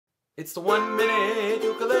It's the 1 minute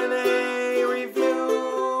ukulele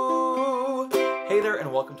review. Hey there,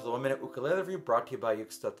 and welcome to the 1 minute ukulele review brought to you by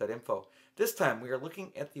ukestuff.info. This time we are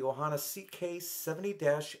looking at the Ohana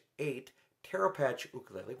CK-70-8 Taropatch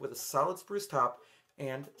Ukulele with a solid spruce top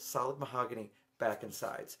and solid mahogany back and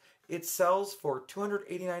sides. It sells for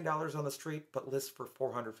 $289 on the street, but lists for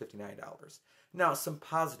 $459. Now, some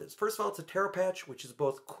positives. First of all, it's a Taropatch, which is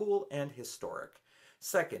both cool and historic.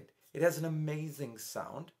 Second, it has an amazing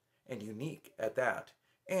sound, and unique at that,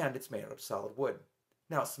 and it's made out of solid wood.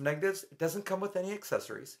 Now, some negatives: it doesn't come with any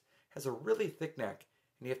accessories, has a really thick neck,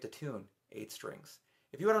 and you have to tune 8 strings.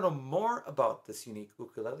 If you want to know more about this unique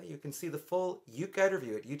ukulele, you can see the full UkeGuide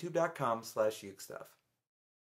review at youtube.com/ukestuff.